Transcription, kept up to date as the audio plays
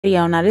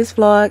Video. Now this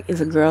vlog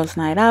is a girls'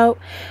 night out.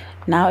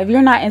 Now if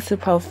you're not into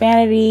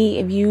profanity,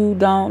 if you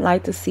don't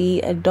like to see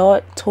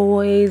adult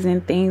toys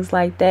and things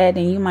like that,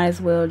 then you might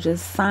as well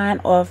just sign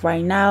off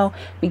right now,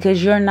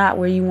 because you're not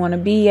where you want to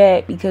be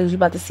at, because you're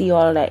about to see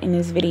all of that in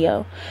this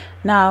video.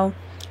 Now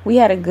we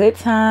had a good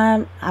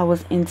time. I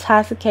was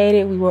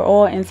intoxicated. We were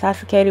all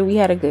intoxicated. We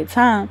had a good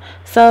time.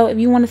 So if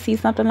you want to see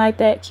something like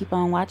that, keep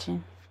on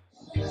watching.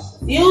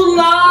 You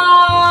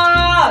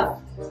lost!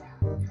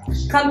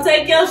 Come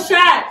take your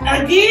shot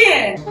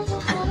again.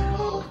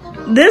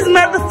 This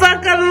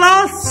motherfucker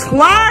lost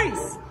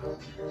twice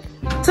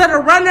to the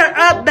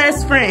runner-up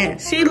best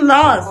friend. She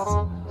lost.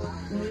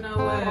 You know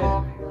what?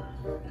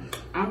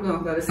 I'm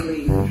gonna go to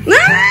sleep. Nah,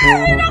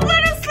 you don't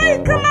go to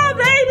sleep. Come on,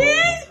 baby.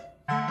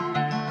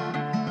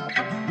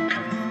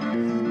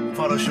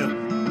 Photo shoot.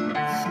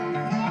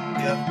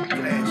 Yeah,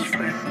 flash.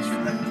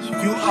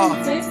 You are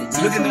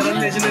looking at a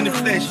legend in the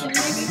flesh.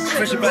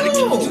 Fresh about to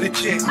keep to the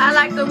check. I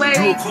like the way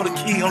Drew caught a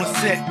key on the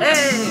set.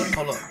 Hey.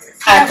 Hold up.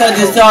 I cut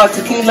this dog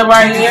tequila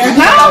right here.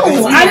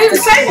 No, I didn't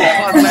say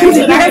that.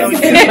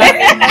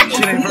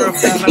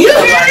 You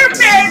hear your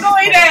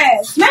paranoid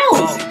ass. No.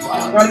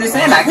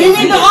 We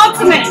need the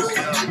ultimate.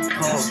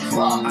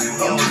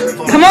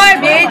 Come on,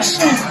 bitch.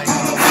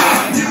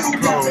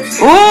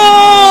 Ooh,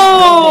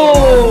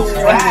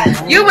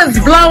 you was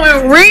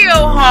blowing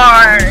real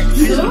hard.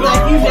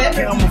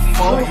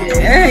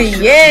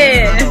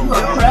 Yeah.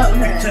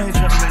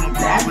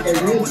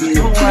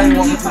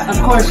 Of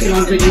course you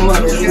don't drink more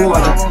than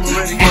water.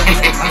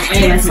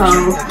 And so,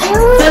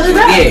 fill it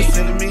up.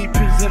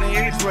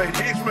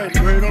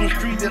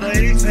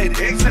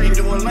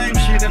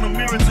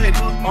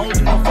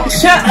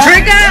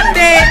 Drink up,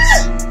 bitch.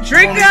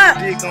 Drink up.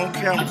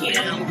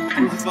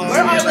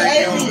 Where are the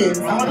aliens?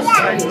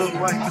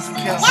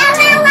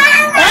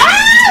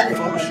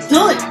 Do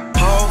it.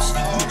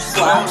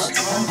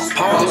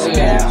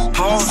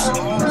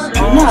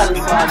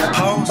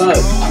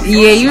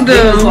 Yeah, you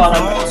do.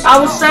 I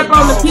was strapped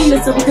on the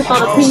penis so we could throw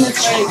the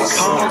penis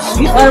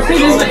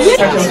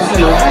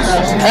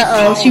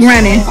Uh-oh, she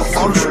running.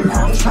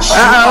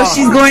 Uh-oh,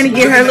 she's going to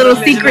get her little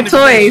secret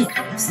toys.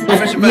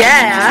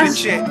 Yeah.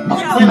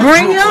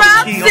 Bring them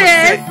up,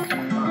 sis.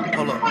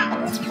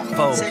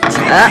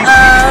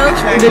 Uh-oh,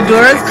 the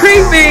door is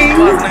creeping.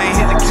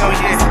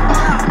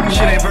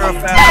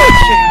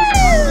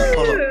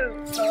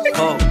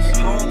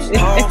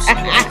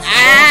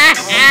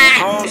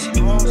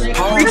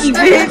 Freaky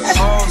bitch.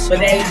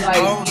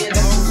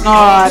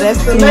 Aw,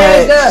 that's too much.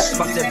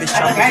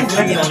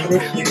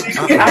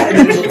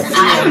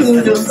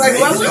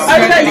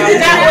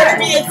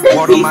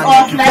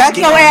 Back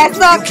your ass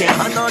up.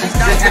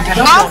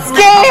 I'm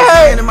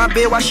scared.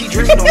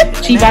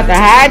 She about to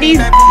hide these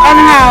on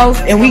the house,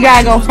 and we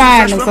gotta go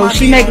find them. So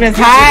she making us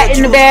hide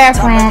in the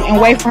bathroom and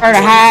wait for her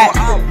to hide.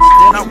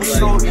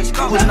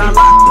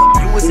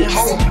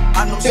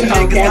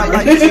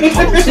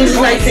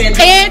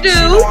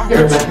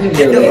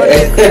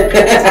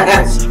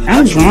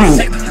 I'm drunk.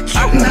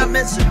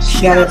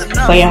 She gotta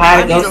play hide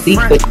and go seek,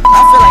 but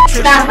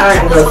stop hide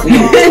and go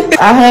seek.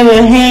 I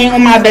haven't hang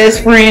with my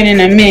best friend in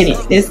a minute.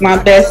 It's my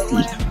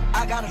bestie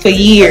for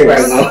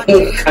years.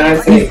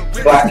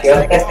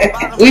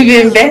 We've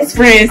been best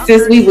friends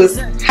since we was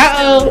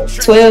how old?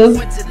 12.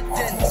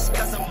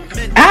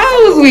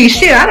 How old was we?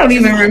 Shit, I don't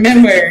even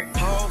remember.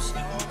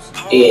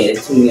 Yeah,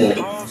 too young.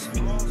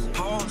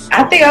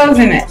 I think I was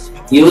in it.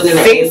 You was in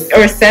the 6th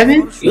or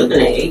 7th? You was in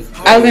the 8th.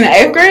 I was in the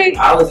 8th grade?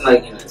 I was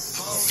like in the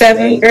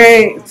 7th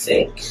grade.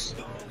 6th.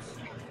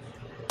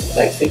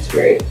 Like 6th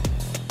grade.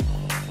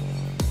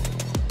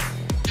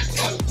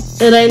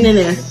 It ain't in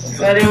there.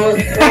 But it was.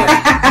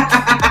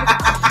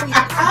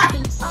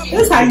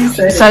 That's how you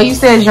said it. So you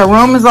said your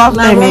room is off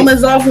limits. My room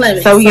is off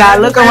limits. So we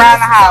gotta look around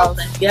the house.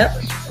 Yep.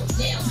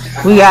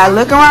 We gotta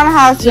look around the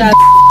house. Yeah.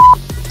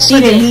 She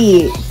done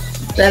hid.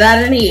 That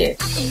I done hid.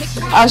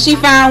 Oh, she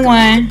found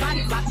one.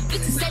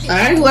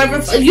 Alright,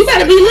 whoever. You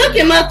better be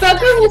looking,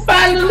 motherfucker. Who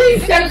find the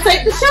least gotta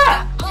take the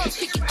shot.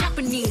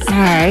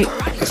 Alright.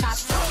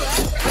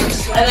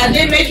 And I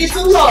didn't make it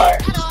too hard.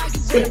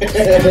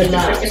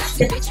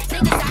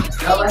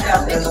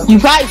 You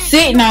probably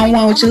sitting on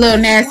one with your little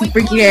nasty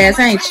freaky ass,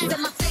 ain't you?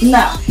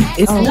 No.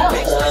 It's No.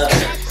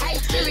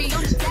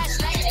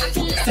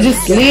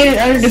 Just slid it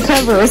under the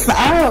cover or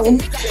something.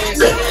 That's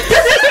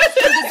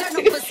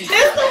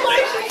the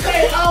way she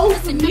say, oh,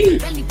 for me.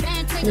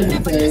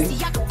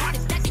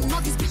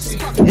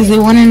 Is it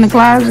one in the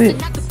closet?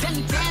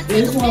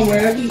 This one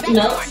wherever you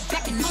know.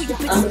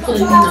 I'm gonna put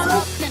it in.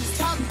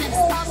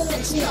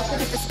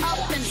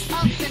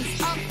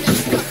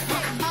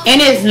 And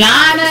it's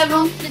 9 of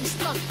them?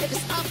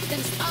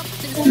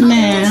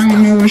 Man, I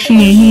don't know where she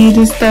ain't hid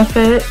this stuff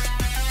at.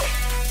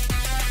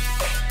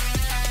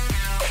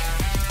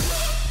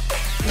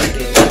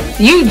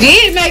 You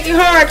did make it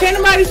hard. Can't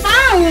nobody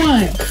find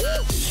one.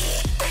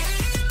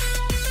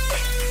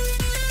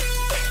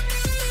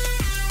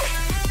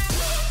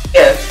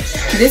 Yeah.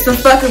 This some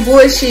fucking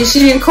bullshit. She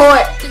didn't go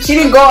up.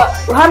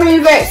 How many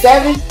you got?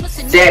 7?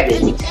 7.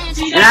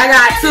 And I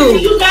got 2.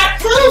 You got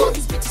 2?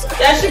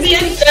 That should be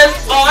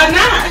just all 9.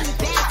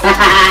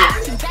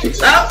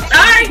 Oh,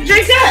 alright,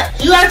 drink up.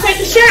 You gotta take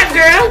a shot,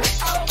 girl.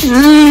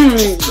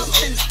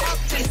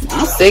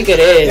 I'm sick of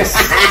this.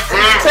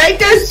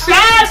 Take a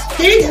shot.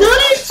 Keep doing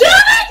it.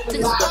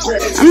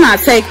 I'm not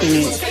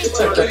taking it.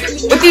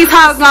 What these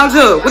hoes gonna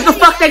do? What the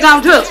fuck they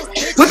gonna do?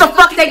 What the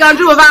fuck they gonna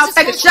do if I don't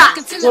take a shot?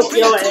 Whoop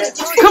your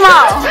ass. Come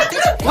on.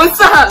 What's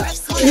up?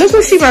 Look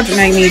what she about to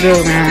make me do,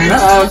 man.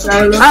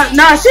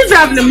 Nah, she's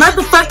driving the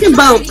motherfucking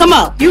boat. Come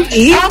on. You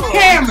eat? On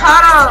camera.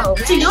 Hold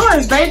on. It's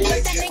yours, baby.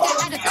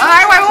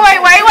 Alright,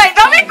 wait.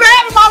 Don't be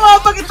grabbing my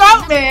motherfucking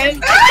throat, man.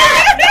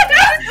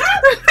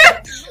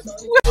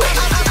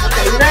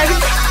 Okay, you ready?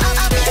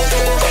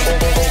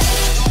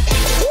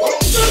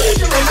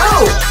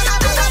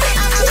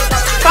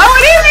 Throw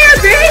it in there,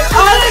 bitch. Oh,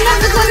 there's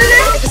nothing to do.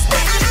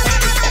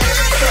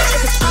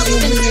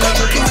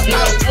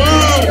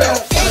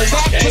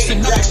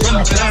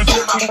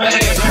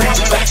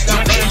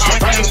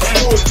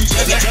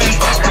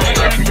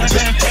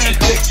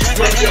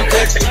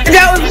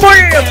 That was more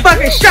than a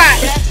fucking shot.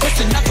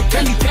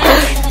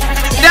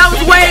 That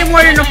was way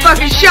more than a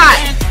fucking shot.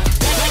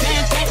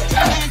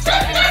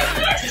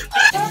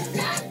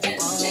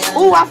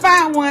 Ooh, I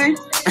found one.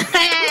 I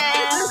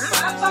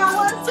found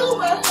one too,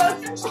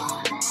 motherfucker.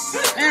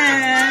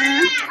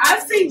 I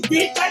see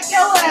dick like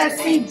your ass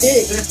see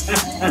dick.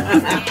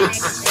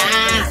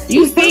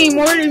 You seen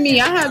more than me.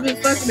 I have been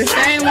fucking the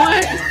same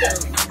one.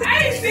 I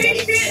ain't seen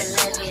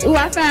shit. Ooh,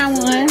 I found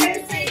one.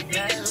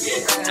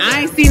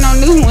 I ain't seen no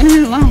new one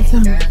in a long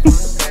time.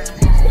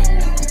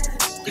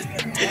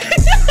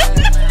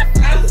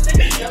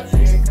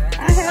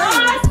 I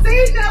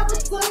see that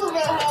was too of her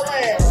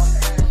ass.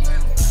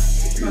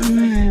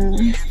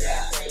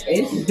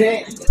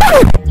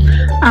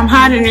 I'm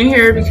hiding in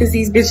here because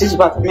these bitches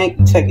about to make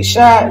me take a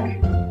shot.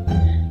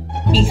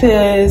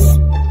 Because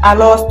I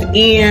lost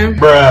again.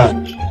 Bruh.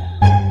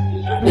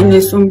 And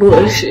it's some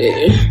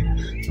bullshit.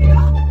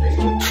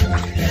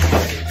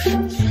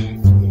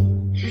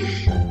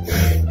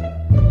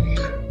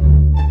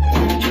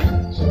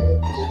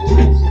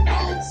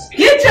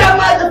 Get your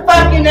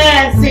motherfucking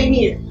ass in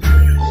here.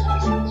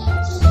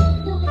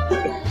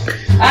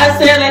 I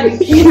said let me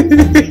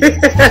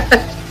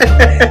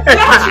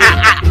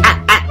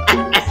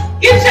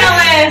get your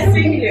ass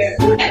in here.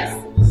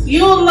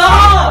 You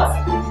lost.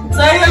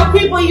 Tell your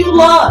people you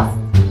lost.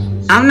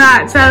 I'm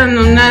not telling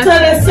them To nothing.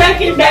 the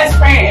second best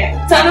friend.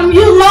 Tell them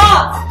you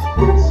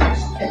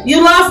lost.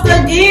 You lost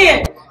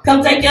again.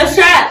 Come take your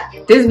shot.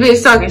 This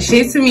bitch talking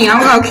shit to me.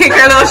 I'm gonna kick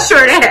her little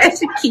short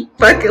ass and keep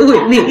fucking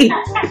with me.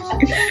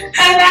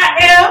 And I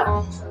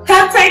am.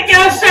 Come take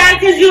your shot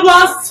because you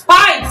lost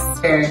twice.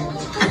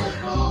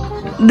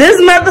 This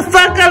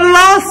motherfucker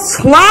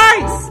lost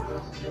twice.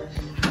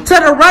 To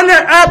the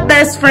runner-up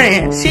best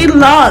friend. She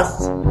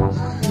lost. You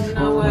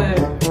know what?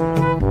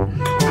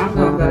 I'm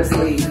gonna go to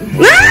sleep.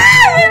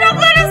 Ah, you don't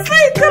go to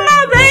sleep. Come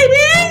on,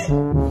 baby.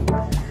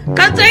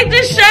 Come take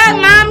this shot,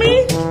 mommy.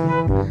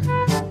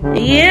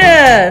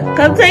 Yeah,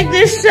 come take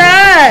this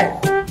shot.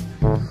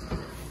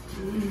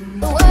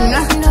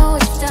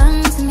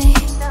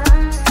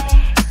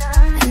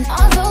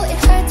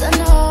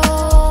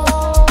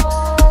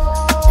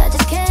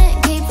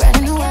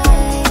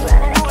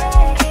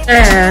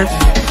 Yeah.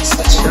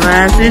 Shut your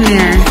ass in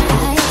there.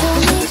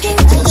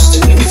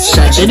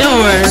 Shut your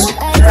doors.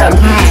 I'm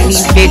hiding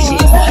these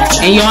bitches.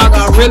 And y'all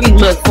gonna really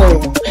look for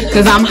them.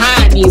 Cause I'm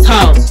hiding these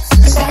hoes.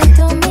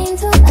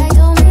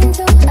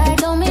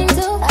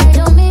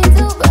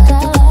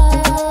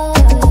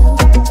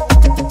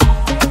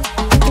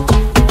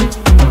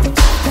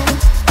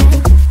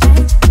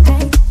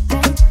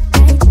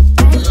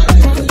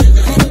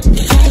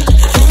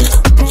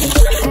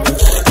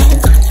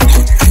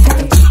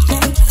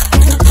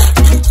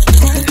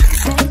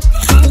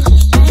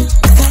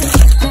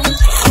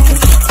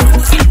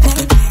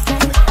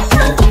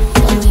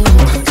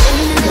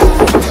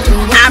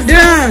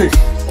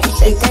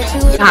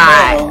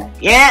 Hi.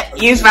 Yep,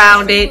 you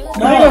found it.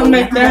 Don't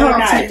make that whole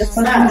take the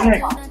fucking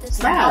drink.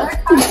 Stop.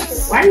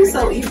 Why are you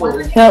so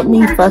evil? Help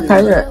me fuck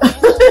her up.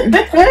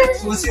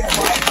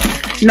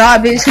 Nah,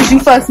 bitch, cause you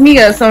fucked me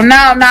up. So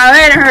now I'm not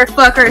letting her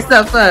fuck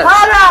herself up.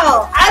 Hold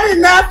on. I did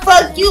not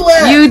fuck you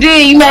up. You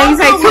did. You made me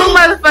take 2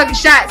 motherfucking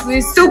shots with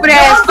this stupid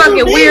ass,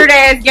 fucking weird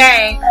ass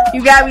game.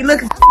 You got me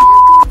looking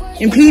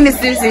and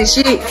penises and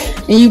shit.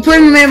 And you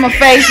putting them in my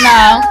face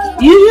now.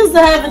 You used to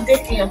have a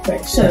dick in your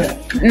face. Shut up.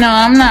 No,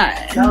 I'm not.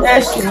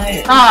 That shit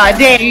ain't. Aw,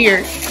 dead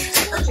ear.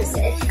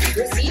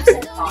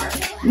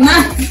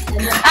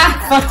 I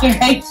fucking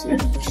hate you.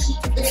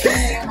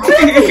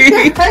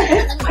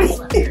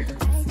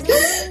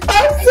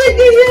 I'm sick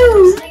of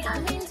you.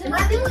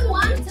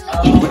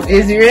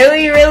 It's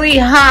really, really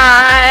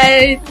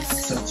hot.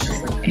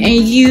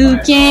 And you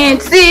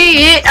can't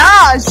see it.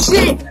 Oh,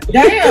 shit.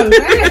 Damn,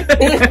 man.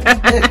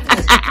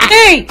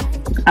 Hey.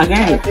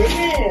 Okay.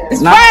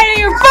 It's right in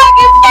your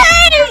fucking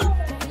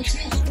face.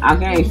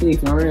 Okay, see,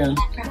 for real.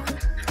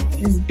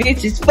 This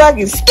bitch is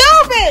fucking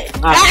stupid.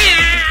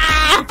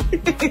 Ah.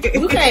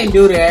 You can't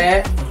do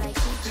that.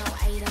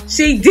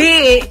 She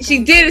did.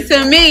 She did it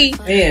to me.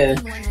 Yeah.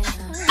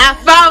 I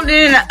found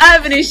it in the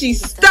oven and she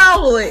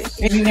stole it.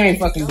 You can't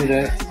fucking do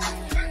that.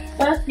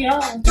 Fuck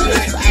y'all.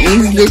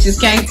 These bitches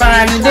can't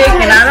find the dick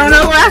and I don't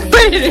know where I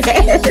put it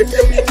at.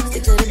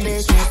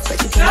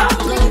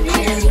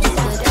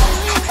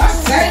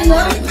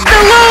 The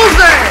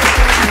loser.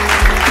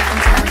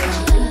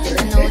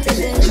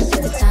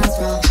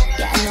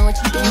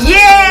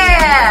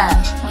 Yeah.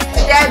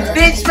 That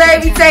bitch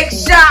made me take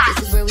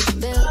shots.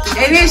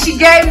 And then she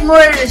gave me more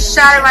than a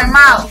shot in my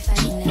mouth.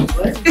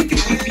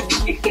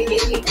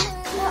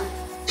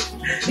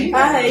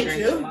 I hate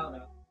you.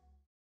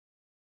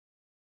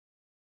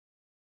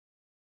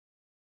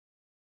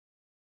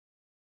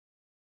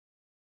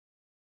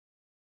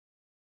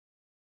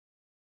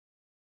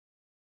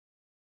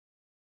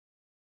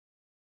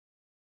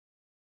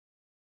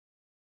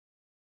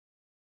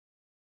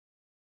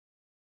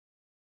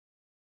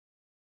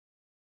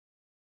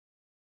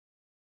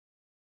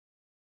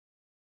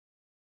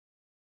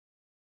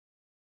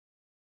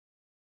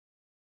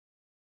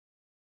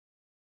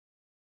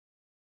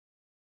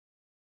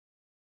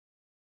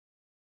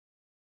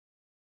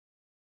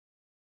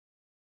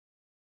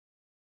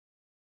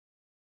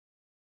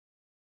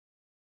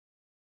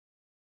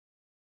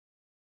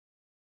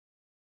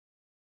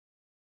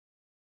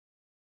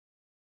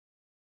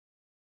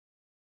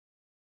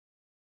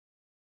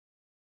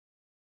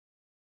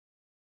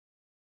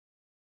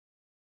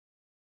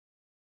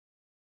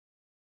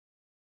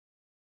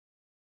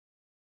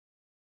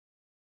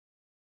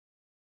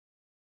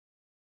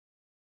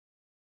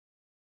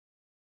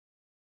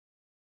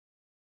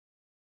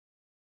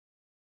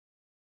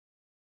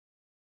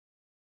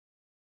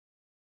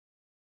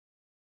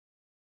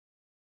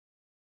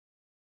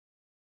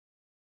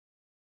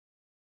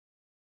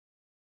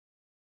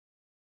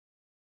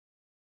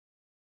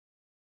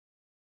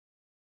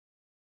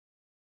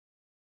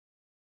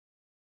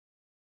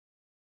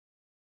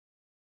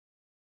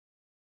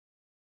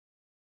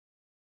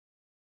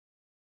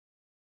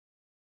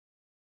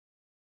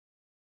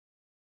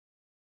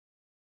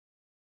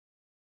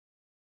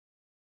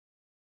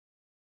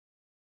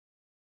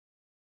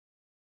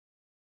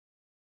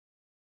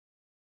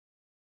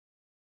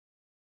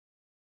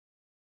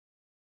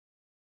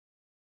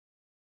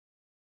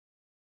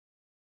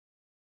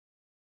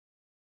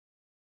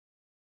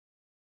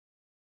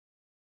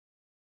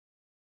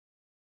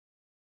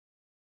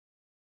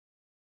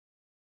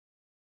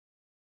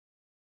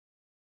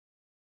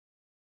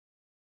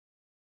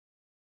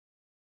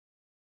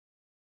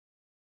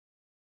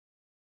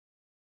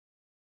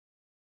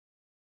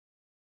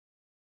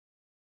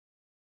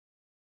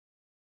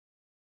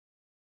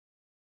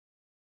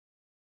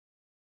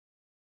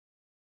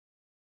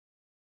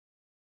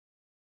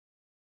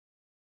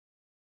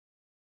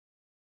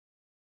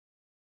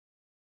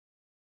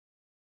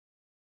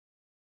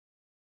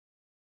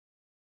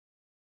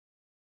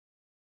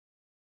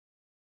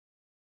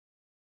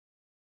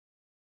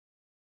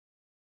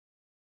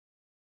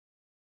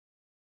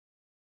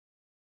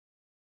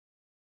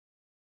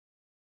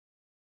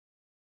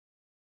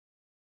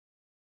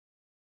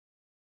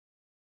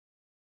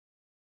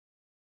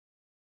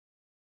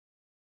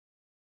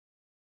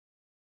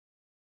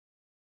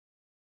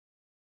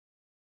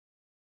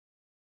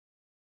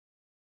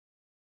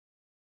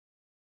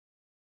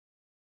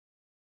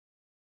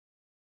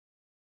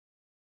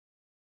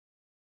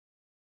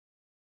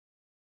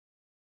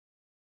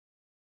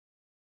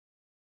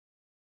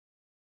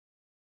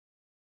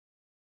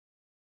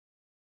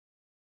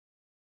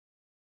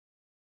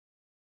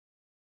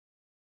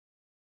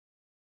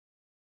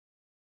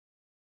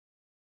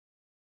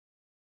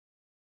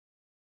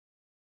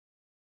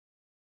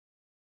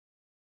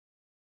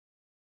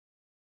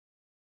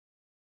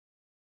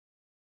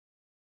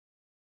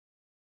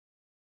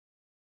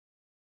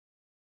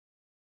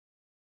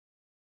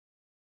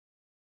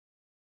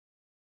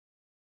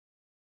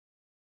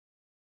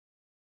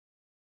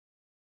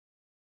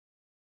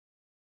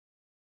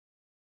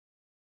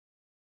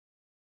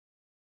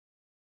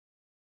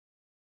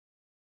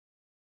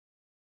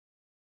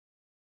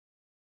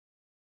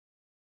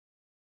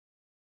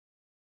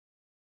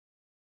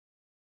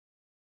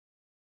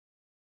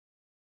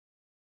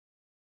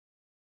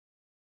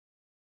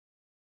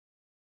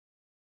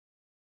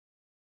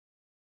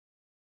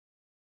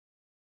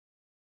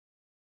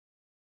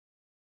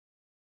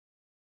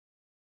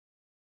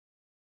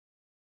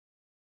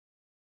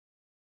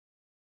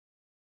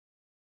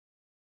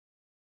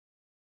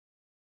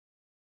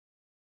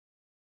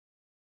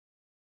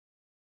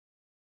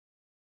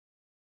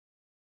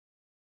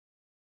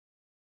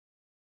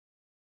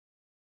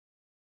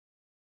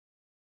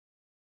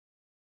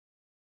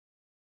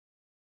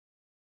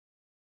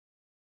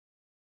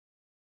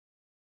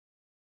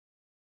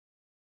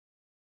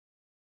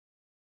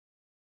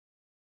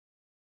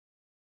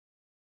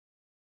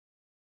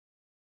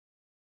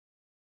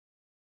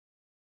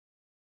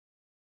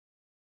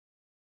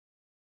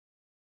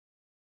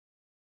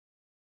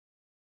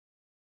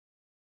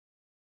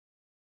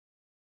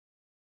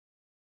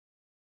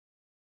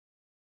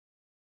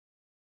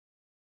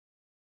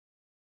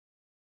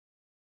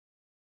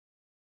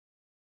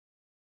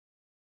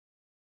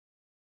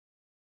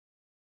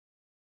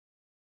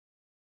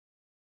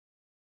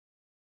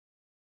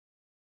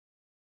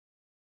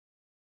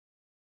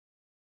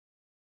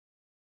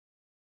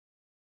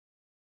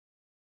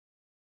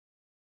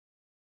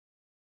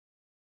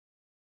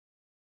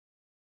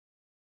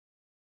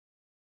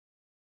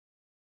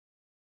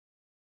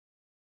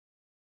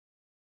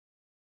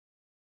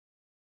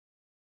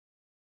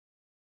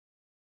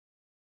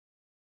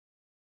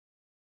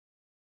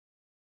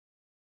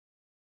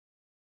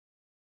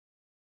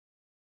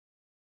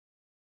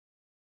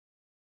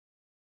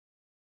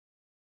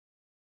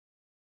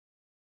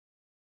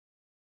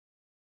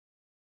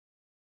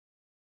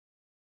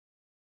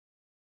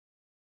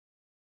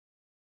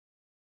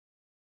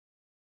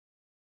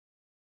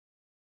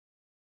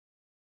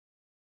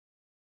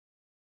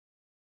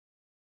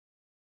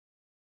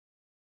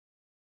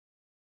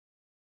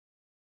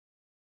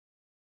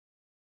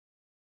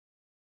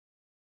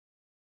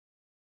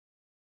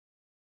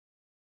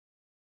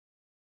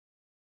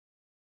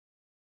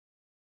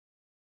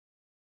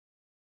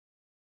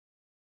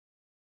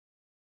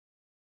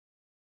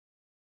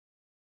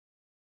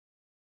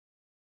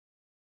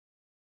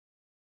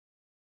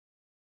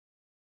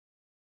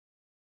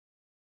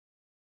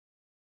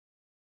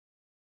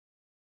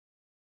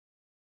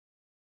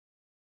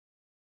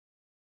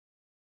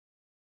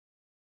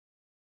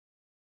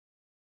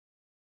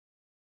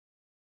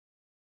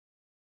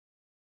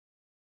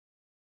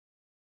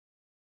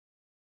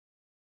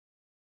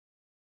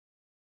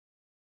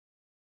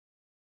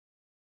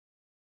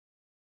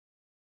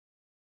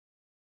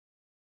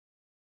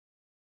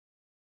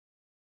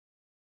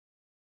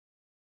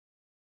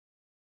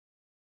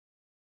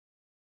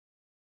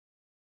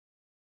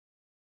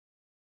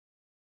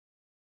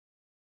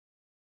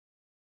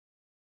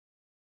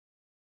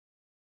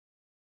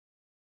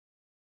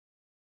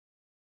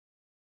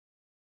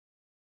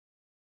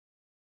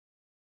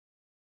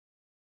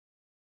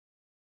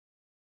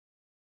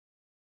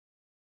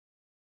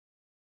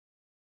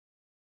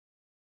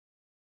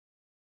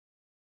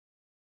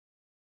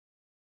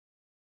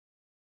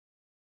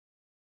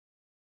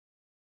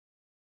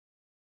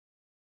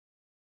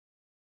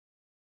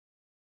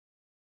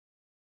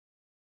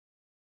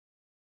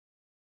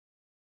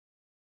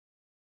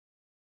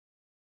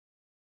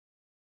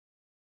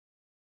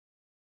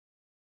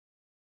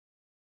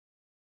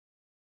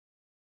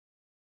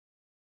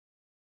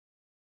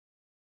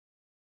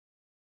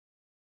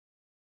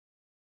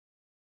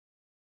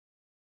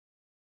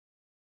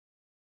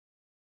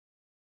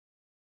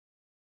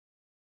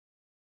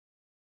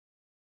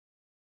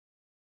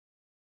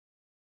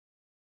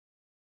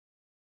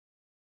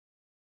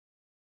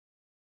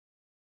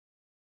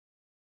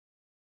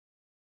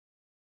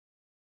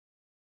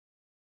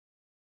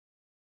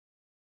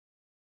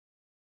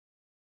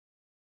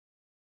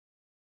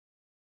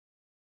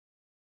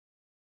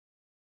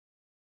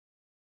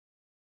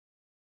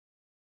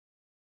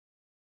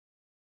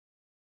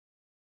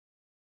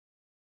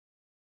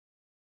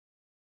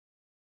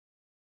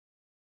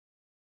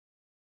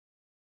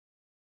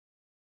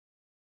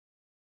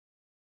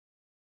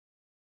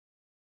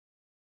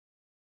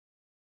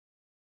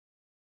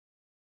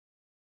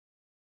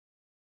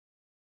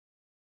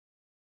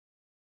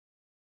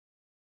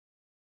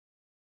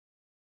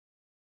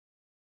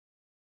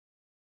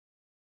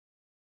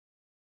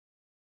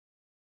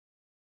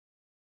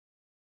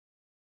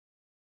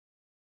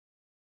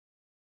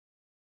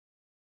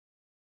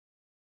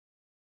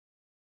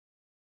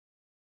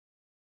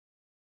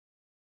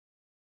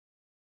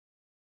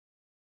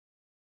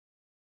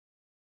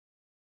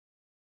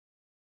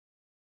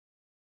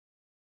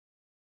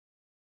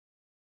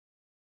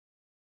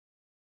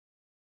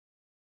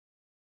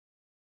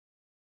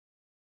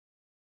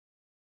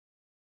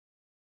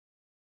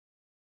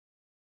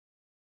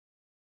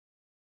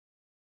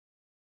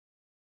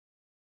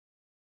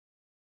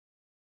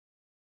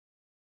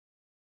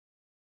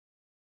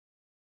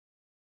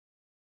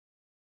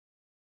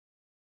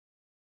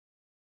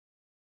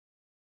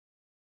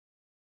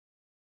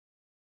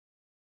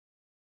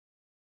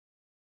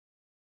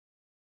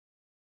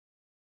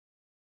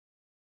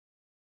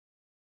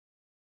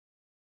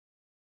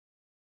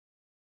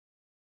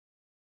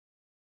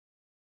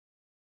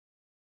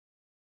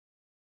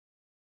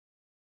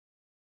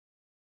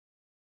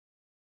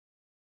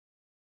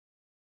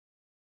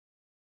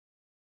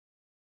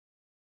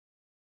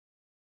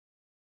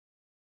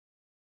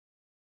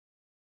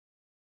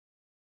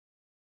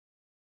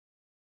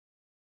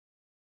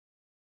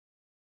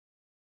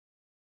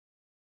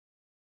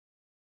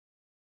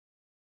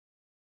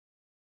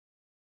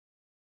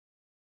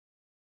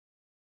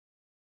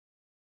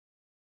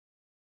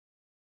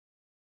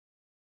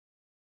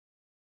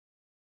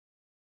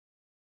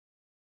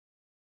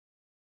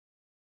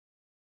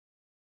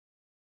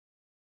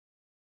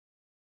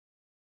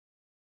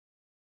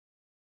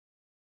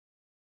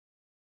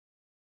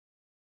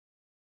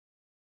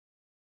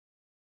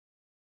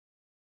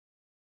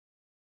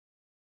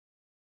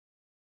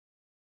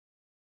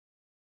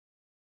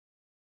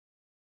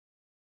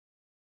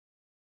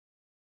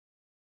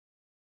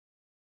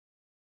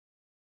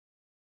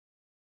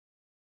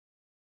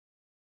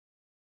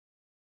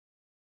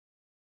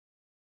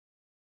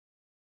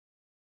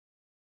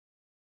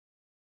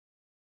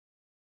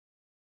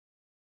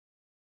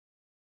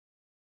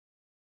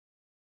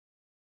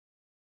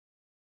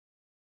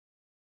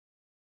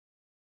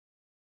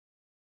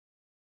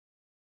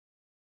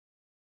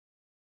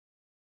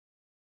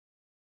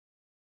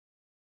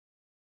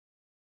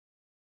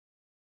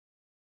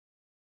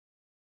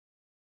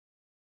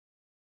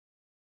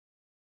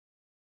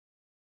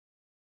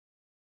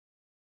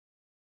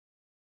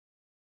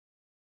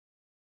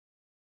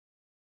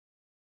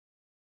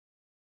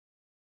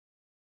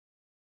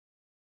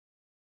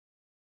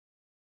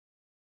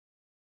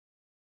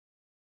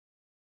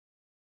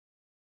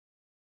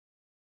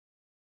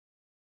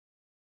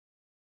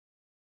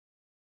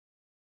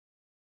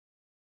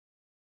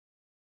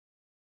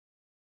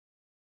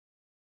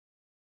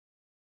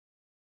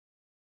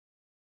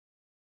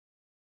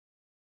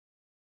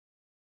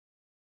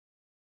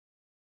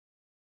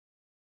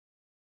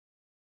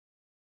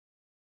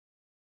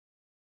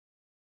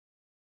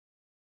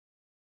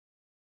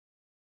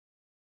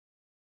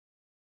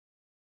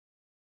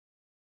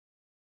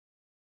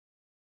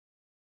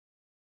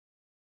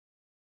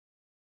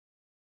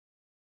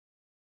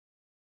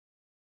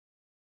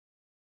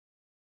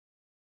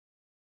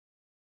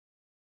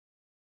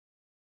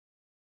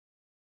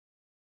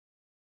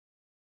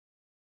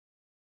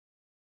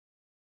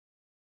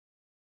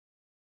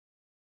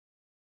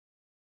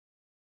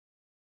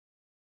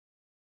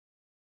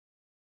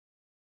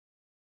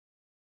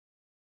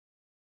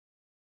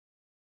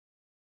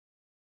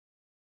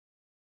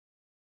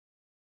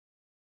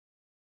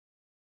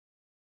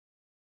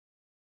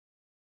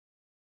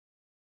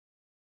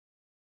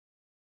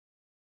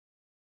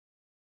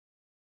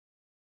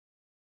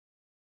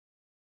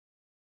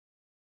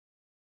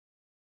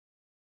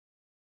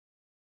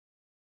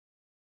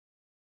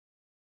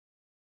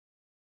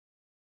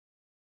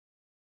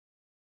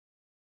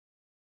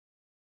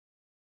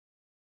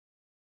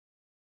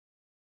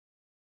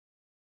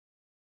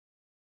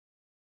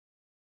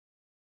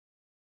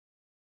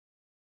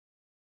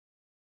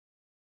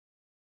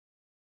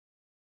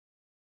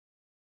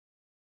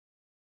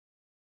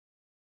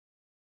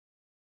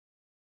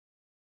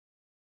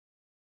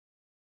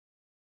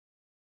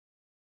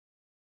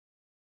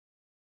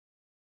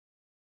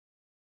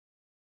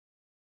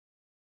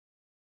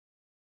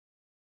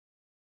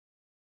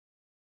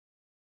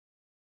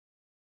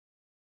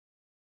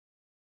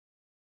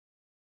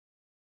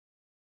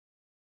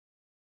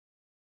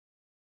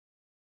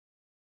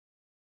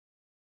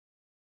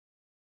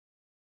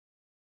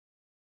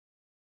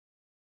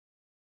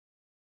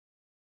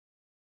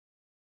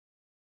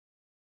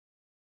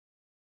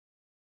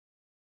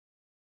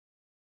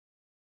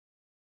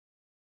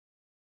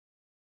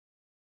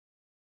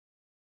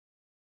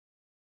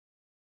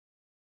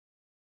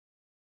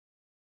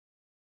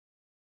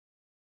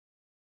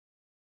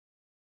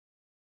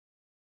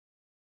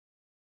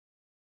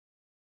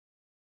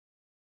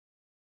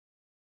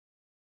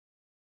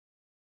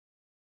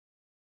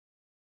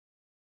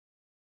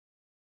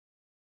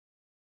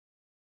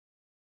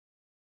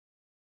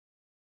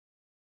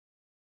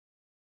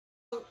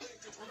 Okay,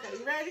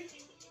 you ready?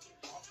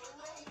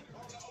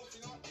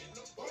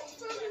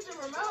 Where's the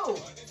remote?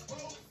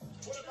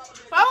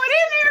 Throw it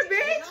in there,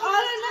 bitch. All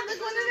that nothing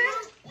going in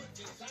there.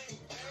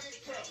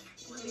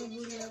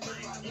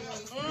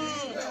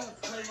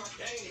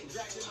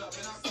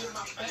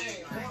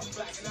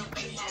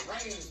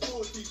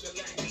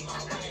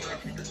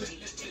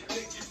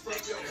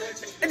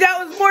 That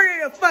was more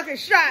than a fucking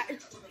shot.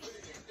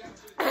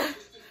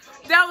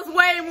 That was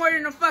way more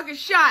than a fucking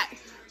shot.